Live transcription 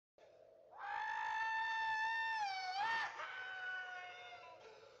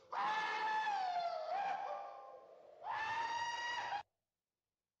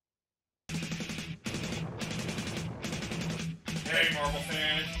Hey Marvel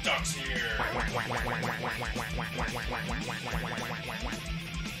fan, Ducks here.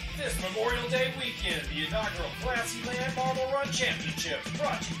 This Memorial Day weekend, the inaugural Classy Land Marble Run Championship,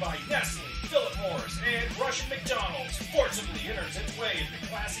 brought to you by Nestle, Philip Morris, and Russian McDonald's, forcibly enters its way into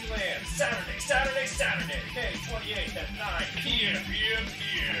Classy Land Saturday, May 28th at 9 p.m.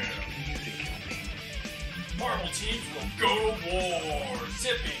 Marble teams will go to war,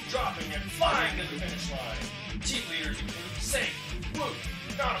 zipping, dropping, and flying to the finish line. Team leaders include Saint, Woot,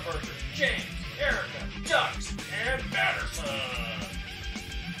 Donaberger, James, Erica, Ducks, and Matterson.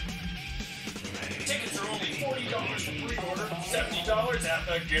 Tickets are only $40 for pre-order, $70 at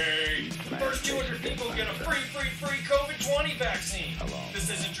the gate. First 200 people get a free COVID-20 vaccine. This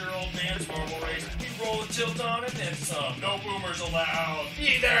isn't your old man's marble race. We roll until dawn and then some. No boomers allowed.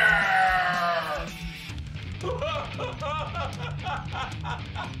 Be there!